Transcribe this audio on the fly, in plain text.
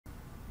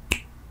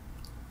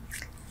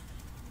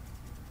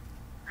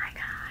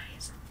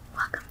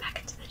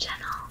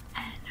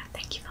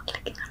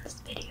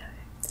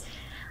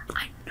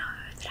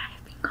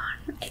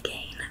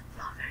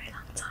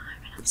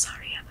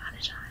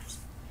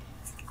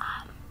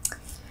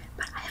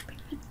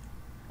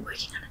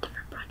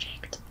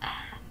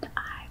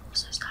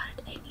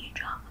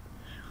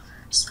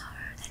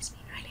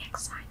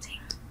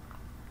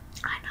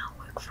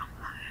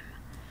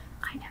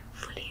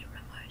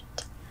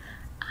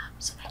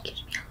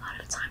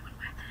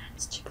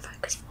chance to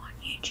focus more on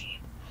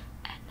YouTube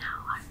and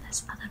now on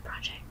this other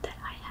project that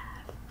I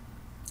have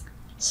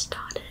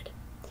started.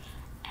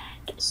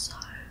 And so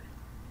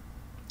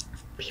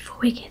before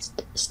we get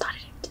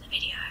started into the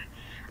video,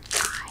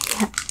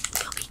 I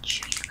will be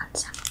chewing on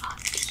some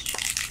of the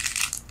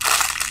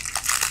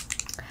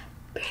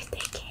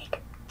birthday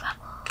cake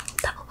double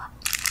bubble.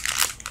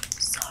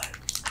 So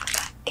I'm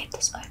gonna get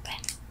this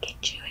open,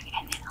 get chewing,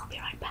 and then I'll be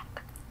right back.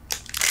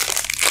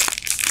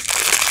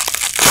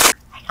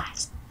 Hi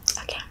guys,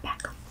 okay, I'm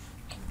back.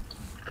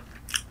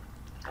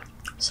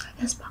 So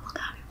this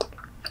bubblegum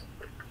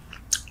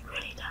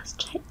really does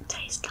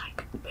taste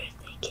like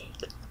birthday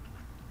cake,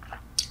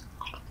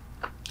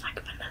 like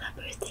vanilla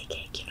birthday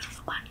cake, you know,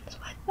 the ones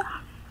with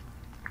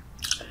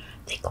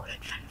they call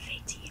it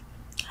confetti,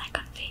 like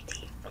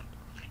confetti,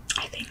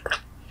 I think.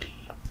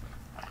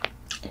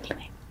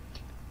 Anyway,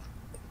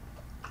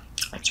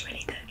 it's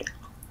really good.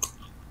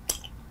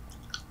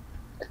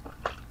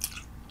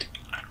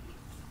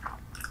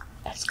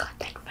 It's got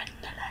that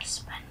vanilla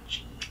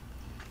spongy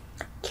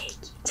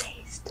cakey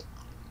taste.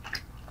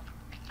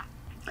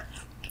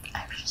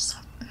 It's just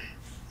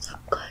so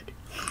good.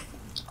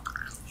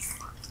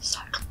 So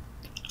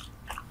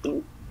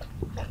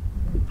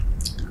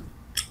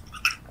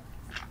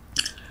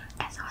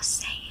as I was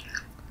saying,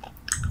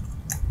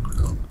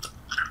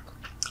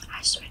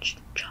 I switched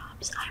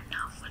jobs. I'm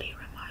now fully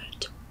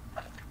remote.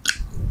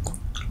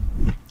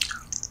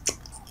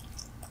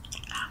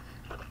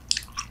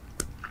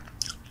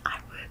 I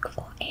work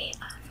for a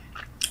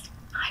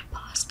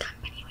high-pass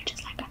company, which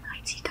is like an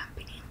IT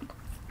company,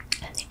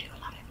 and they do a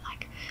lot of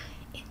like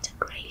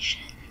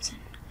integrations and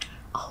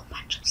a whole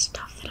bunch of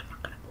stuff that I'm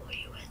not going to bore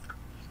you with.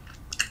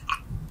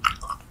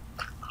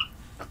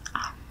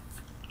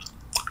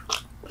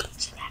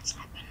 So that's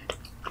happened,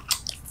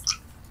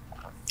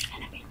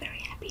 and I've been very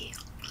happy.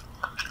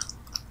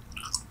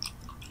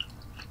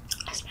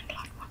 I spend a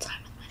lot more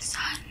time with my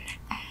son,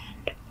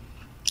 and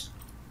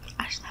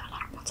I just have a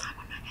lot more time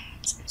on my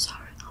hands, and so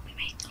I'll be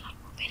making a lot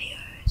more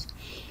videos,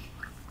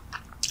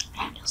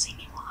 and you'll see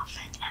me more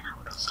often. And I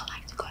would also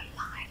like to go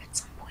live at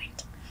some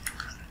point,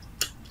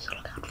 so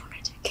look out for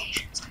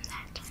notifications on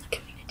that, on the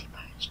community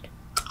post.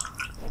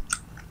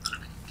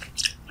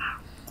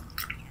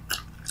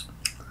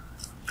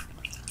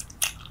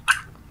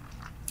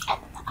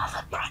 And then the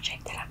other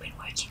project that I've been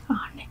working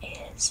on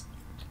is,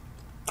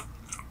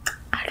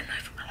 I don't know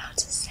if I'm allowed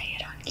to say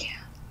it on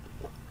here,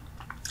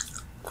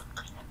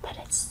 but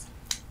it's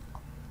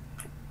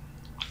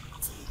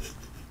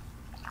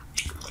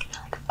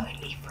like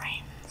only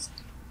friends,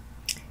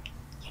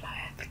 you know,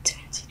 for two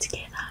and two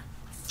together.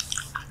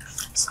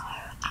 So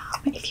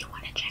if you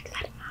want to check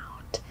that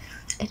out,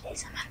 it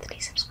is a monthly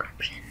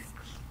subscription,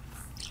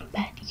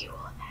 but you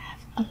will have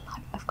a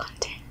lot of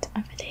content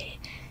over there.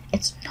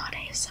 It's not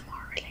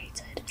ASMR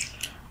related.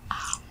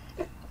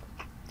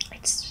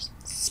 It's just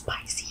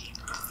spicy.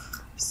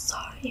 So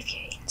if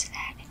you're into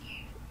that and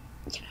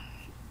you know,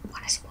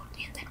 want to support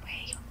me in that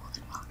way, you're more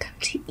than welcome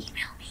to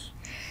email me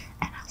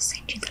and I'll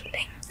send you the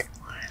link.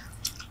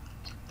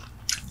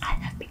 I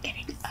have been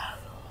getting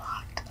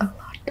a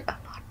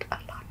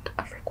lot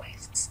of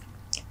requests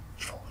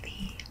for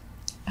the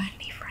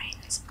Only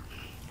Friends.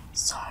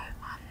 So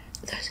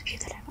those of you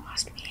that have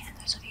asked me and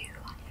those of you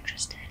who are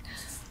interested,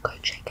 go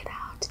check it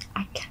out.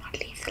 I cannot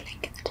leave the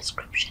link in the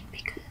description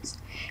because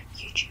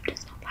YouTube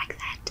does not like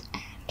that,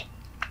 and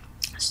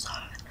so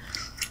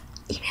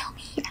email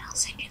me and I'll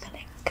send you the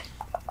link.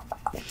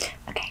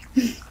 Okay,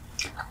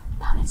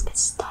 now let's get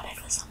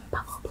started with some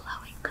bubble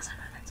blowing, because I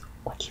know that's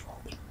what you've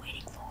all been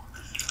waiting for.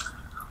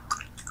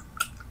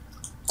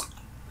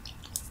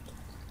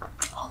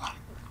 Hold on.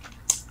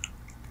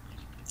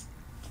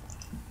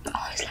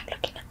 Oh, it's like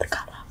looking at the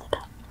color of the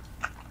cup.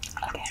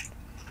 Okay,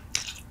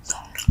 so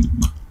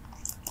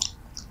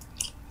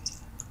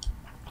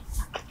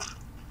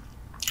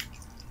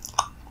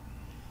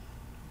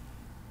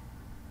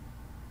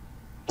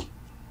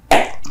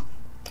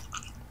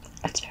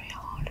it's very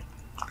hard.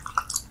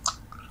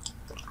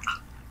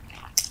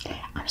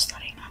 I'm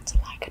starting not to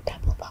like a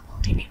double bubble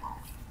anymore,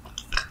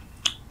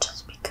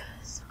 just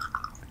because,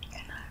 you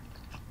know,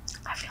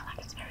 I feel like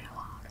it's very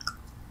hard.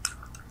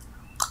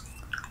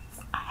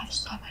 I have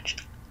so much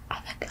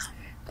other gum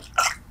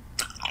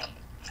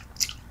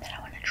that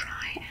I want to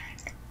try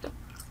and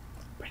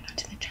bring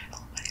onto the channel,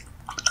 but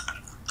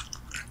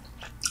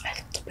I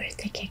thought the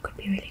birthday cake would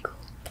be really cool.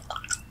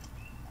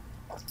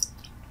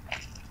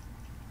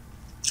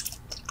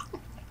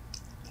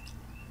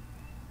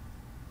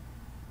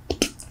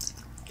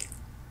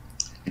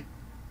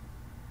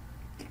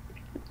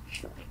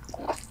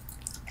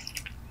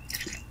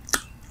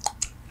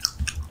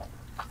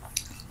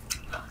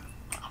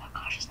 Oh my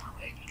gosh, it's not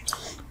working.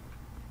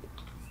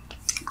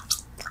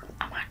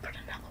 I might put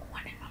another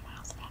one in my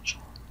mouth, I'm not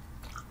sure.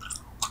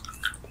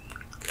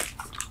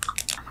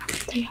 I'm gonna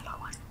put the yellow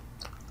one.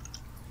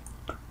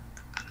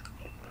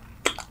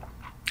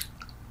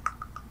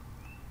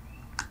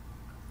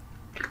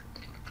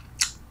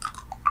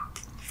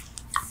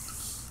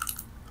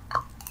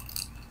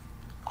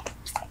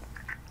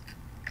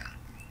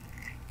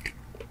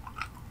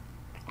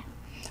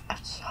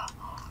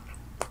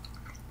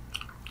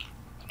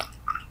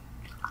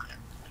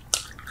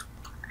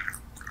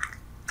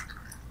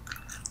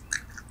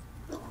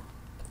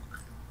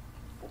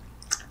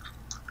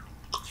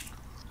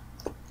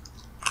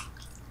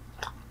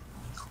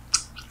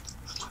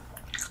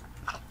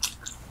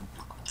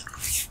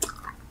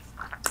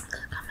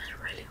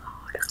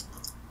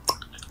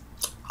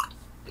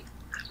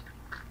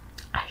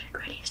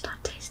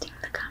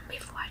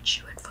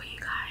 for you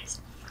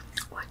guys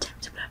or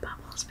attempt to blow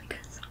bubbles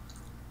because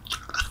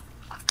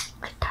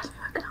it doesn't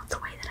work out the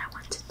way that I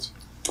want it to.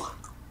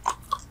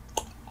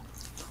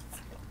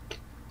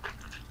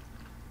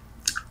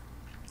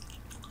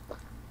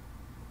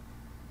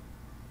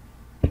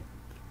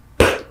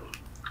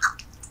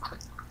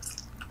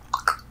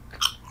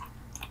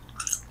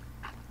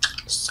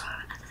 So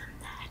other than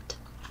that,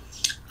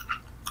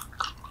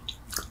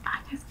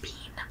 I've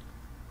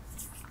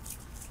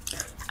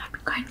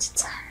been going to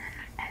tan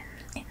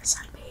in the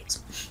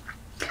sunbeds,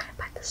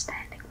 but the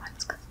standing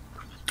ones, because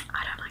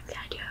I don't like the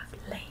idea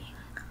of laying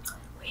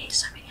where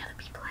so many other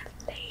people have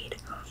laid,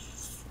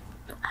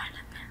 and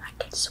then I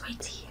get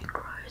sweaty and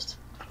gross.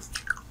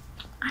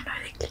 I know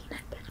they clean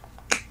it,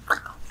 but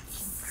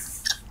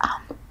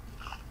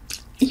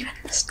even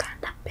the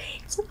stand-up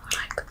beds are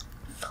like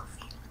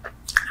filthy.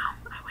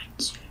 I went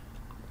to,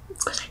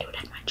 because I do it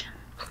at my gym,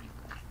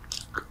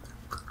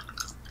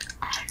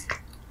 and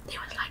there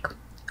was like,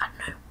 I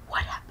don't know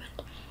what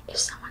happened, if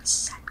someone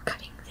sat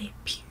cutting their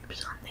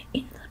pubes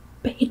in the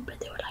bed, but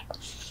they were like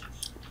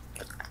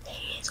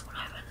hairs all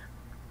over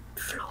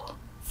the floor.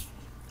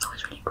 It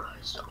was really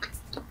gross.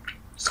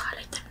 So I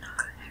let them know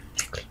and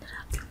they cleaned it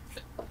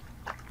up.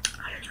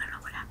 I don't even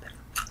know what happened.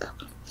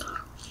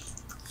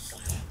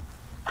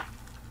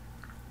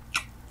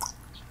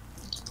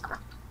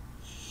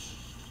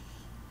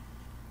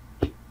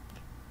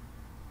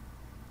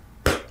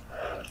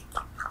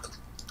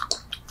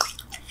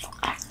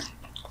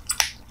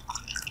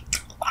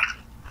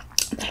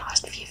 The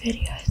last few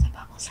videos, the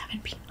bubbles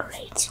haven't been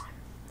great, so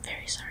I'm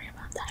very sorry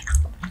about that.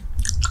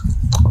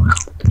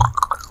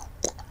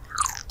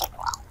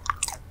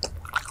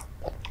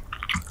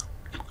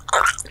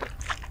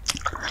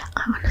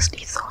 I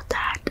honestly thought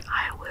that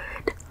I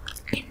would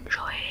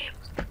enjoy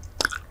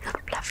the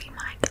fluffy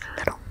mic a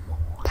little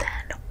more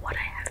than what I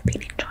have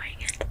been enjoying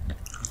it.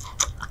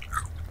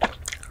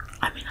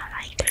 I mean,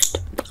 I like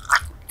it,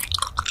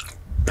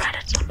 but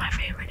it's not my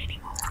favorite anymore.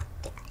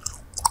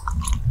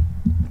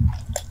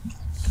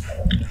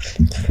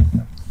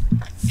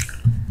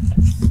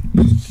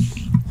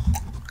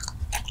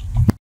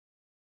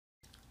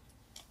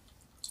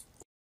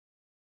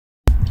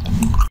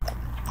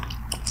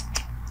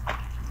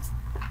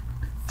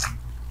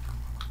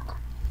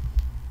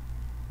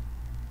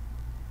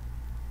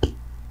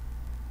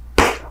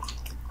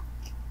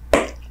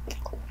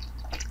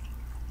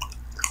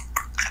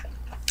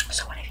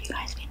 So what have you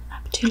guys been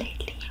up to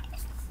lately?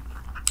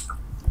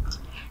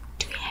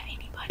 Do we have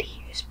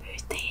anybody whose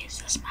birthday is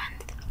this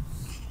month?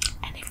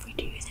 And if we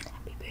do, then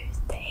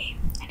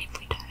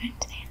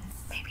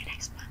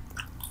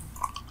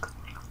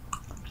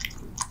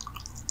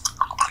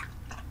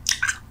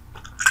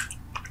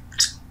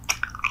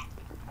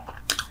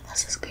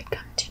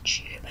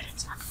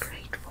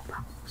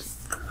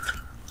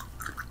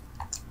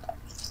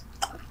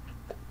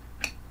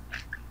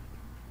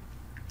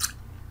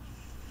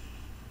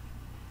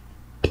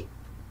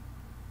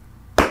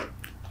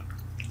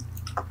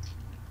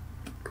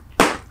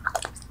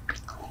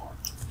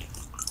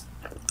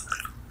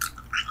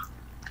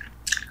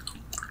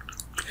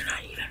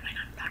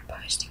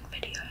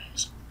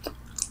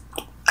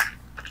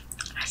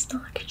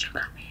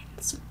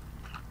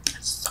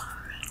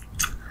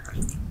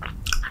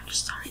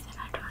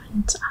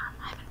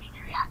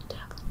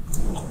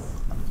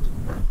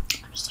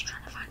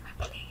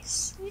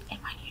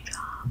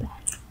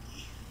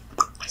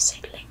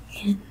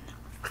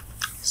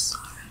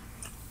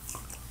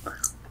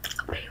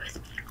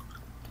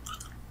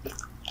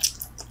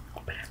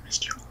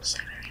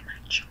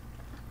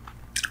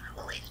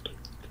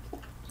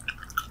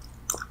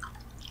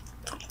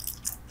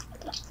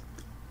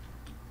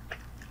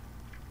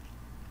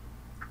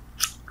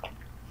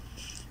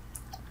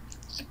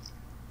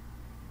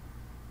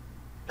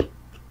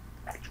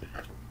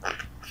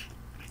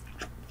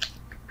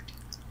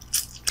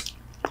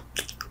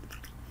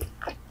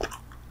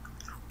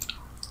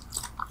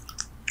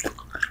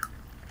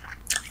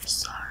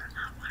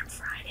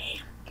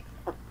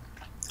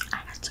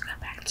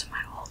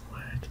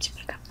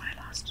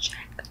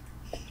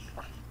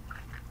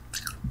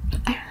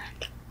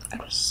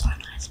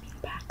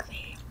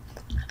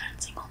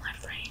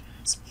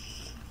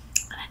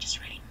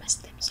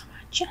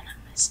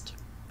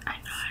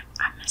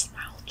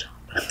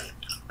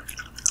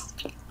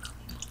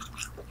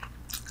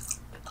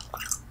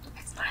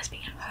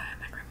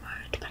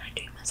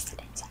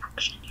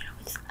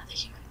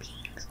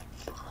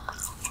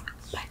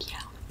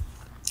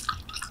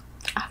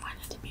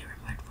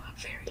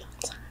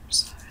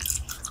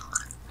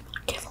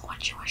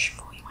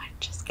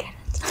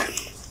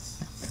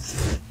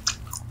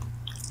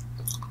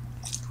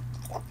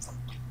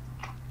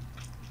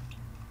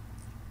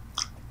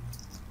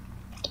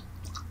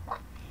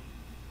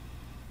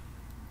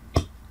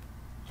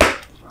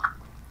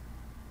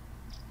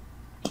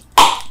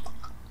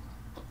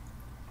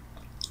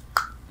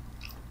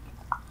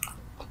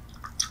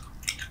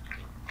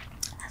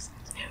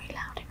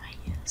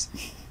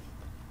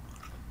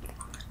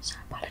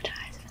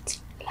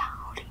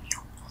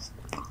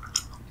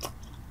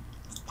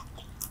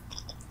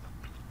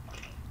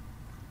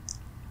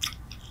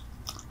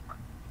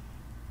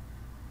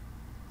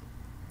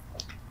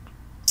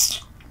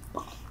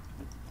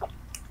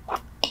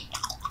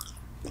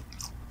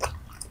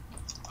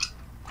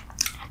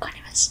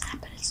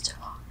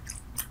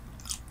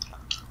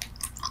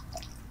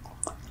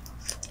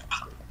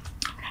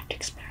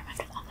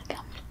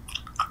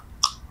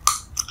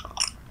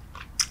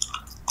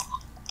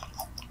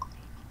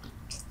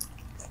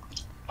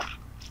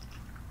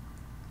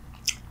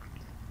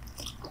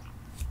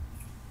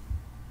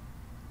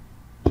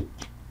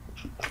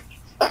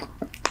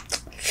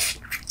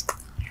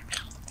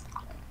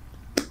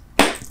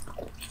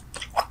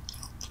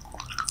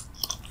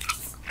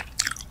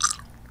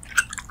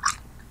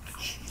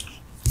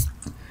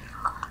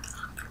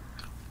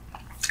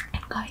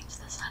going to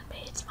the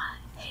sunbeds, my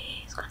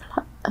hair is got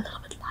a little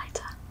bit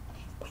lighter,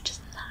 which is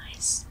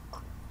nice.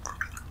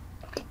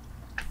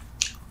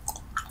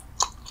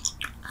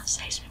 That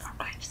saves me from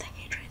going to the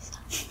hairdresser.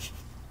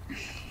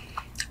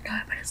 No,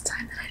 but it's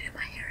time that I do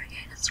my hair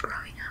again. It's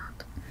growing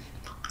out.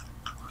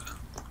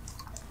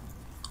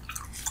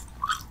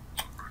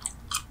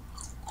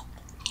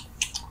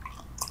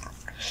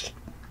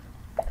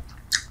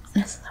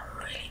 This is a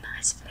really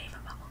nice flavor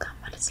bubblegum,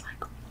 but it's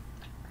like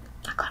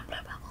I can't blow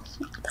bubbles.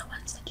 The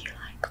ones that you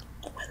like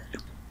with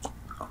it.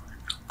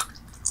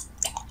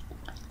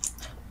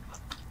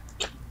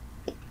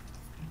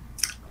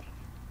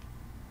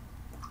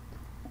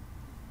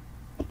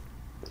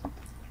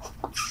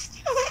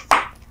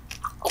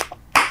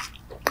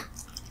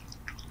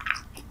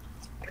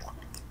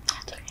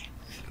 That's okay.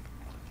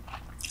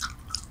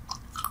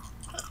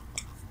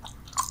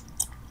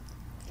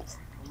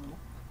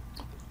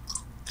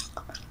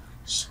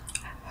 So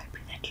I hope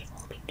that you've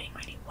all been doing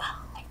really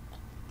well.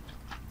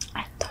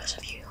 And those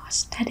of you who are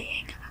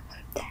studying, I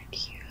hope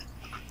that you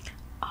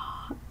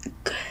are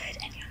good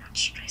and you're not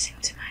stressing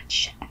too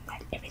much and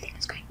that everything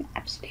is going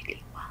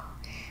absolutely well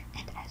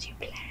and as you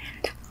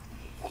planned.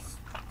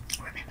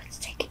 Remember to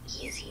take it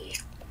easy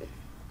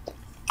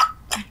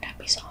and don't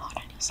be so hard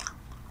on yourself.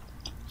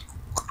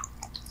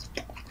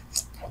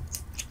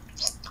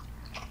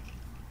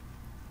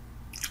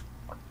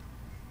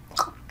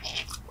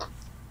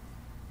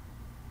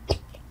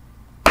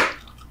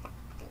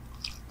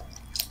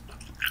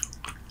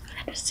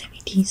 That was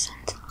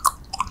semi-decent.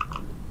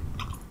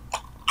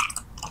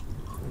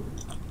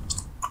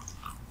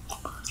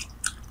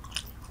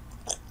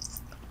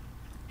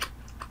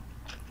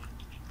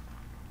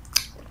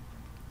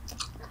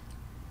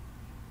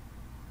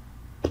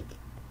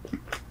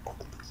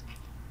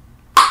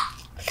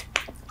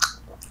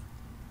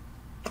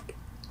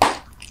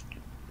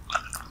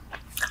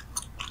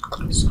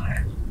 So,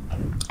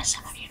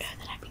 some of you know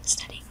that I've been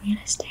studying real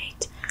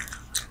estate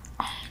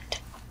and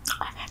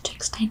I've had to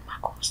extend my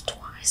course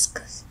twice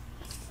because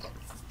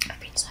I've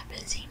been so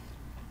busy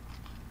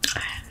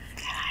that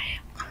I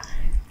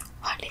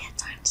hardly had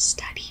time to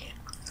study,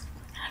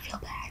 and I feel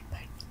bad,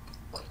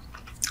 but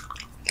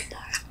you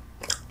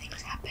know,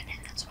 things happen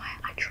and that's why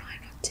I try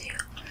not to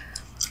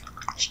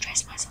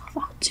stress myself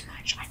out too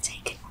much. I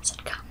take it as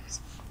it comes.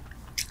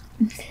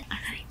 And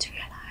I need to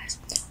realize,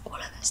 all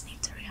of us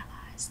need to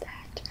realize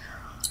that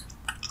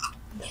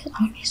there's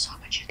only so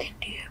much you can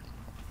do,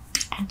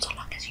 and so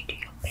long as you do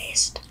your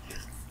best,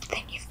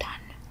 then you've done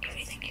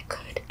everything you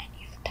could and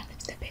you've done it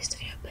to the best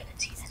of your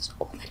ability. That's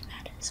all that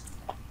matters.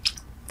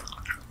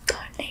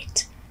 Don't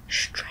let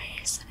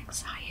stress and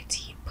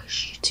anxiety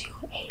push you to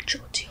your edge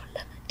or to your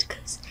limit,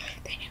 because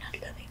then you're not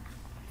living,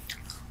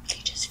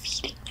 you're just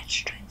feeding that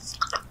stress.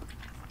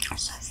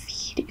 So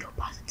feed your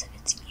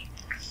positivity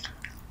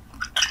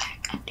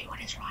and do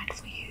what is right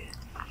for you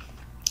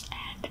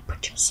and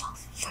put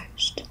yourself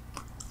first.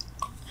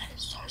 That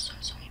is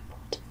so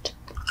important.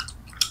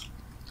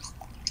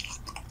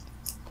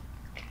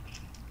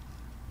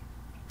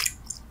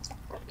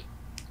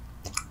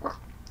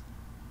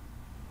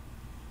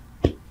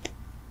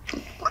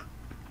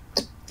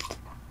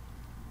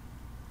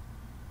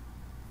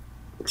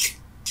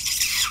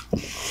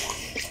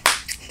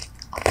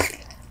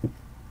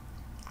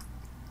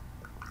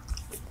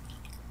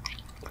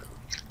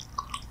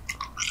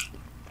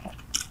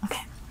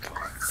 Okay,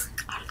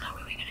 I don't know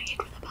where we're gonna get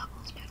with the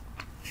bubbles, but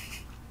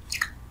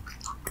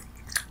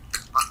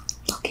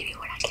I'll give you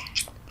what I can.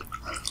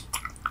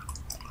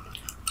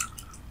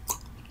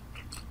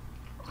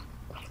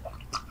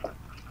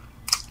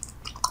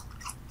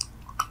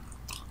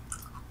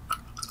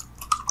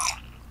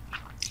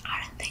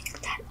 I don't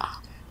think that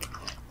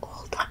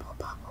all double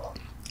bubble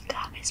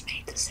gum is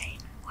made the same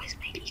or is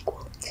made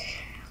equal.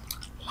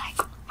 Like,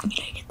 you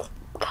know, you get the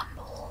gum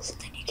balls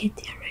and then you get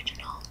the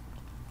original,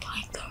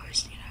 like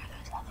those, you know,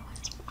 those other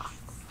ones.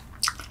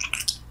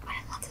 But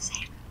it's not the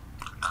same.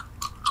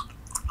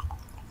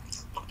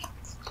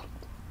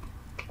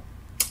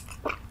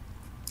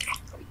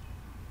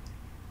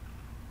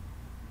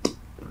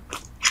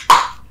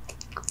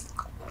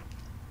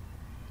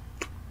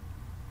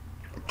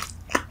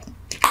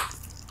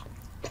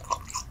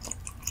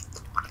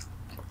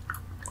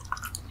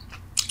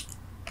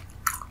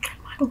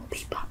 It will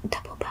be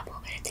double bubble,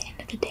 but at the end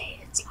of the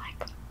day, it's like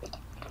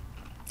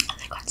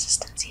the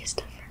consistency is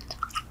different,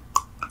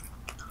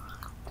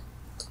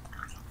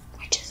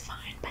 which is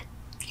fine. But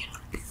you know,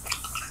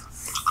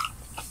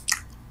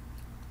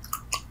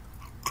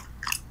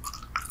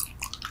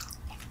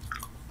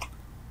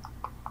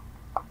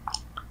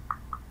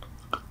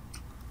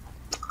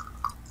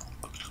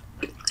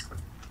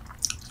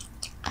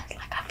 I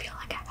feel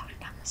like I haven't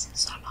done this in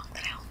so long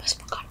that I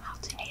almost forgot how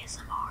to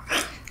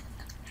ASMR.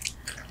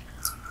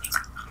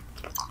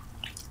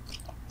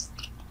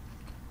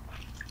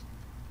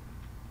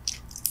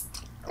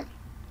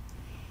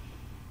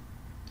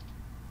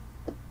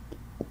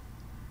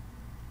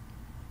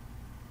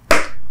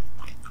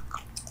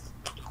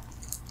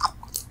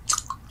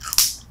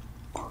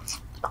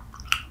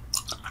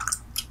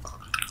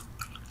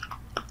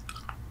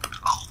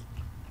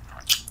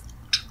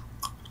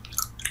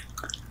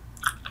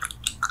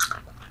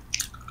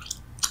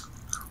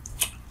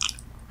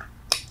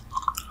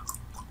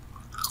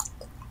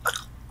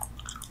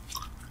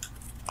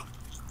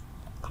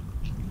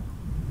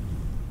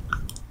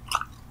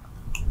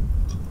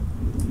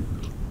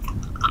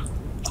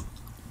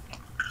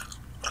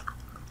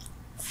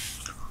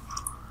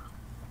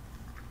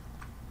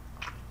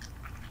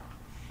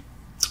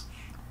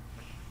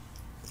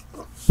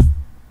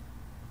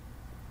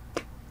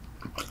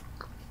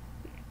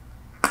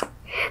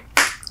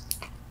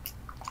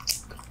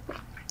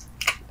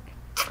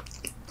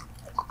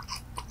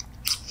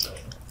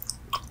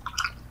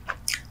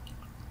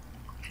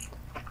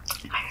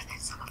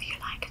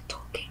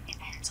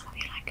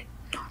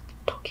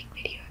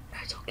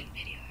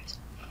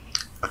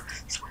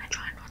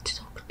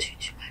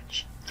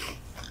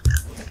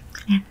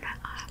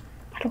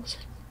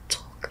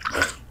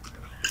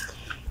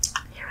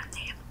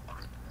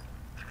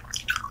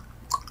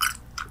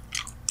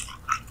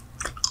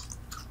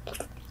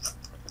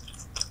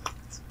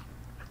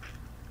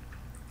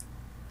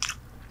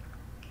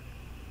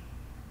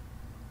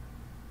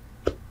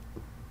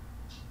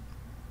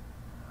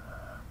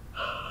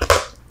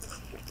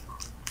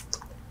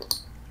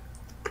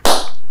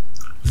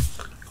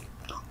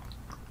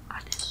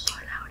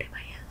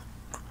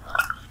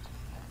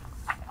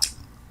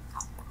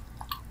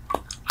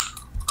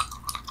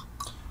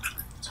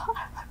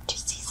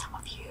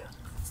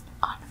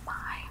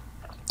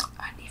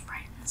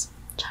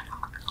 channel.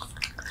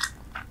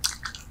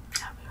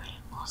 That would be really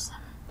awesome.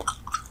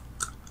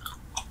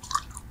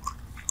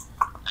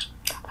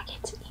 Don't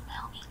forget to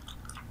email me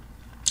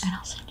and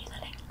I'll send you the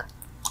link.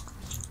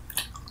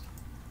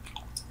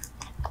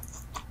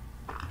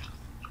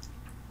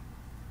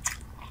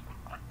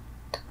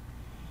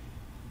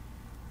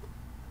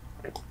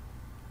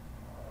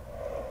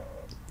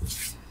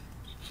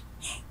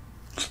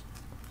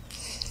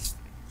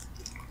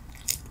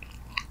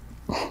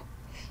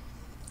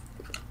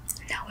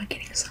 Now we're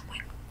getting somewhere.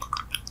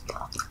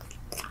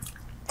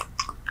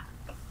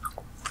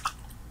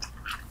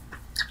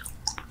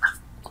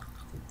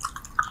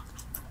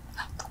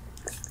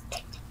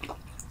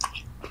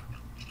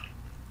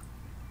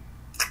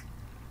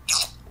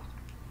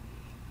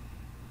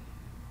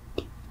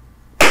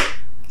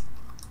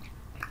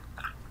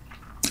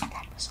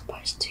 That was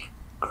supposed to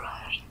grow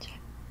into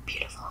a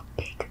beautiful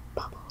big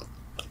bubble.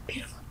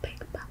 Beautiful big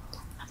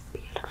bubble. A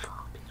beautiful,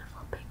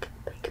 beautiful big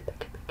bubble.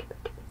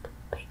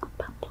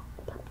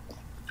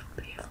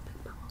 Beautiful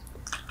big bubble.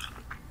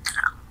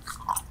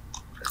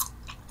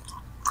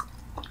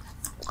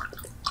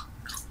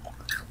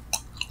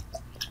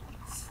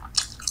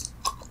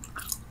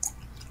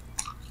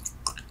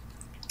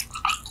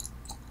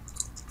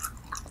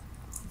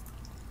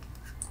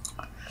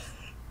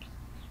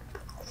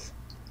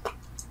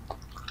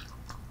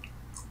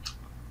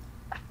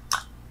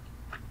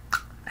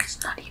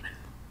 It's not even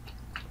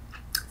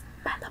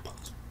malleable.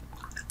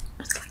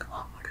 It's like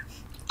hard.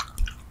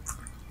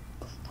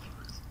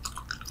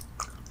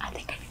 I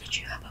think I need to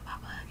chew up a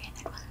bubble again.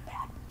 It wasn't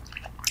bad.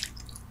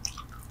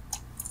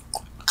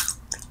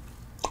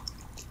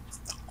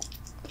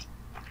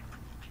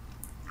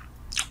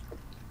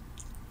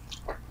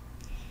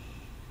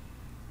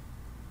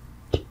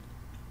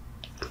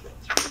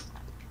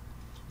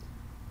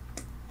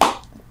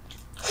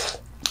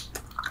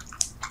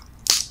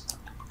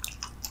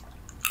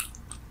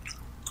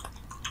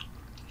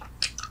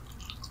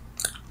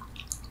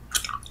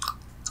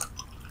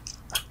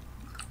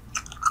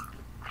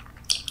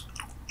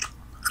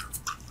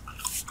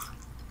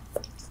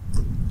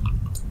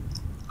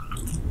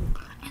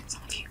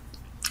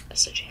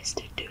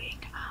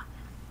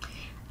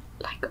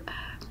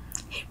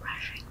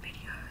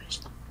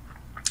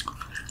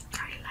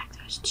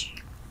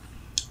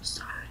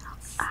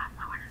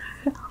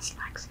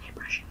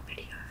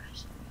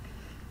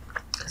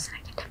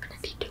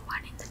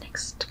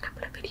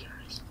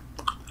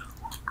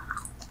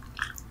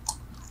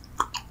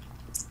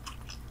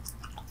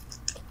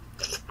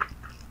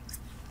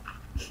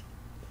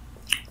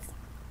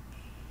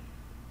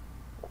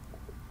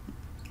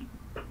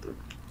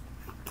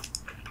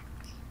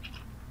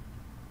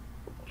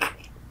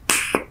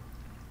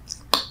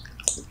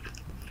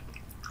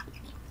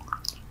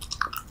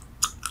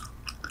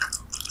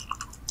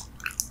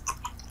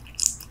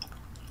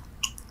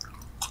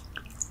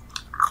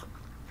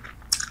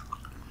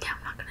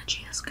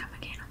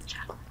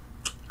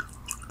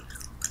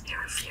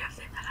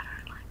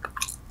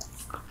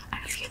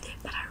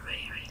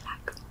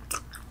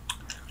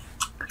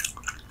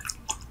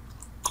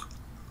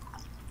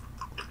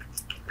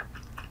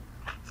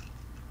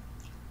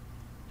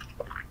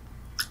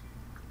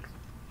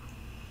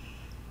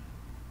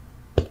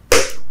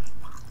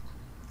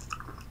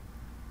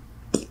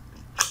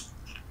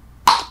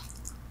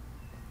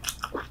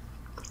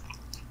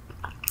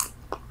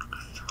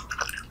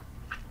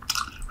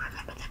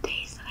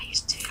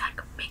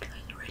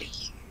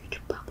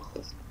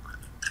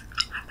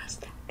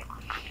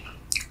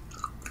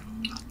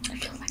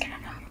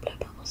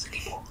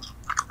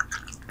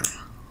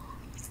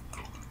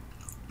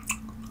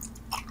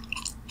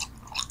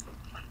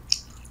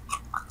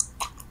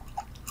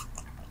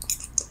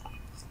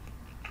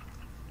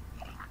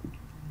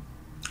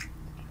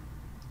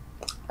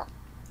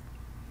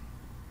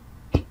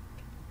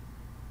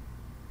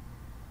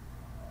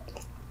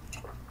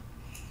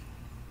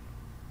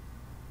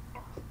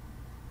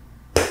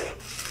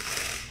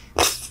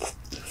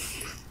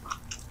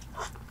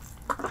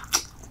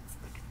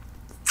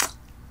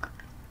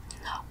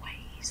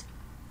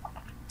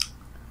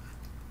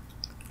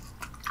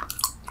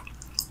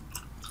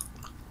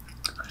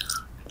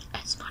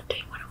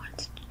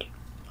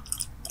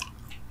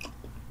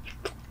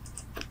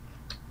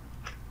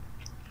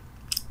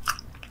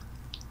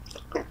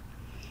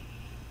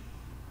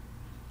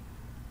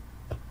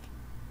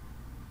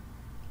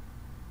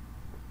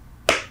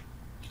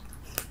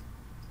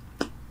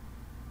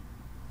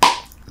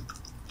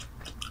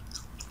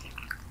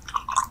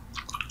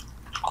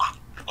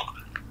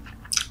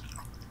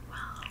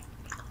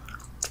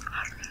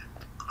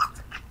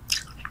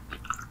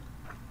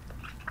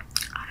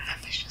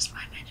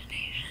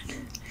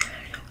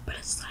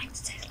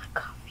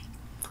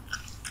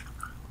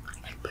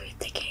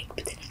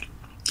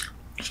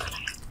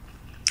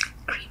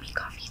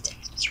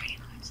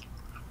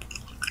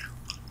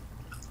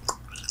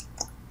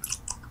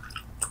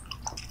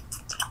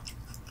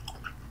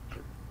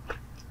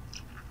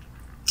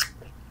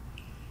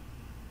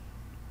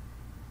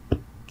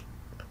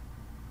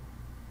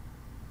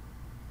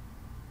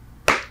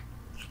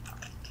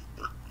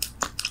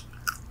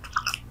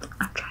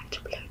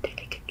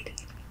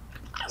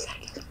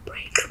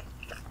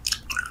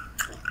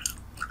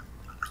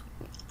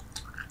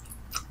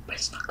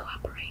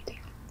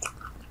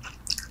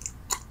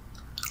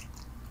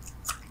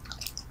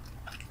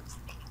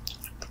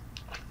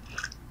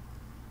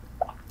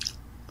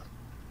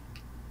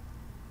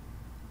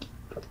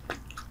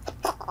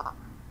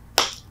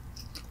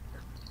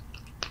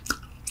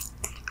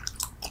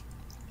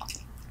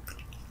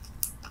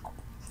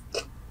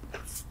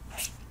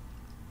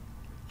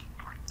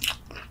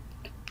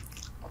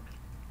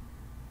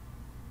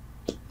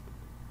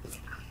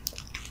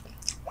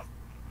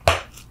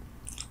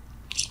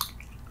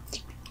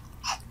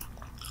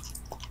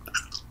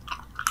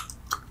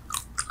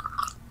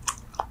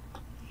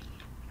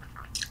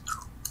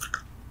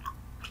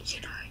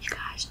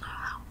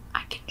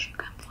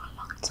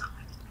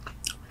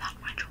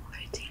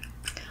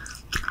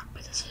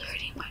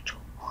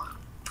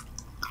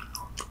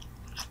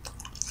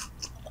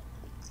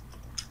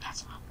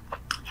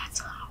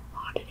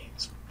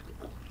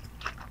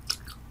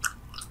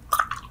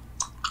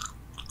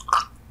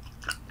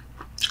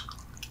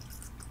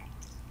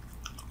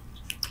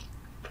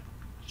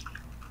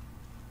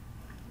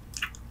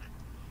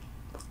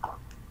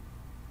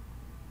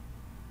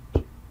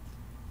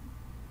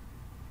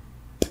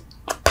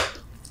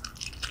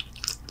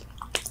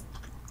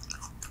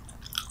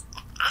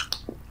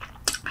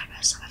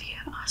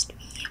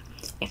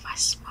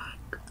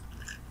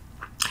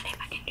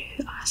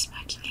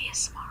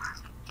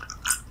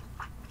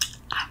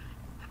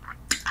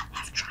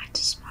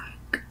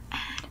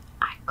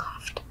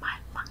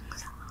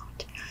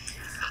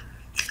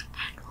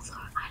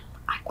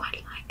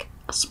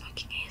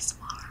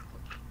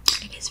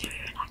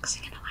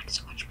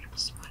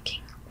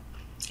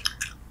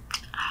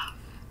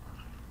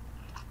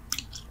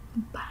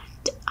 but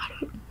I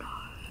don't know.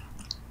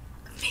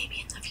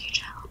 Maybe in the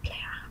future I'll play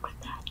around with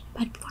that,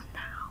 but for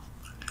now,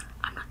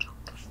 I'm not sure.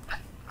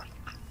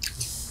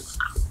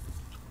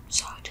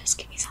 So just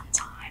give me some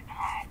time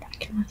and I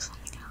can work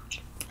something out.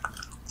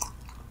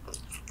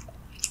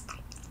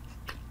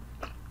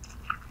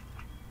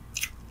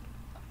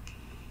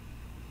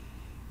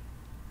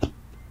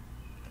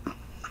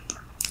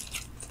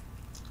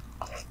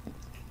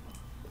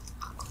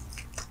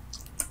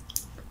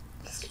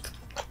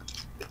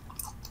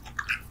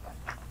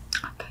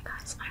 Okay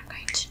guys, I'm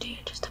going to do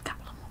just a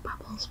couple of more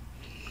bubbles.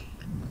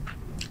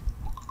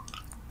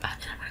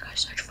 And then I'm going to go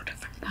search for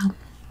different gum.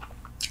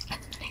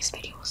 And then the next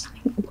video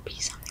will be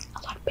something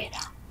a lot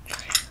better.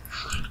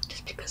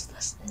 Just because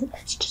this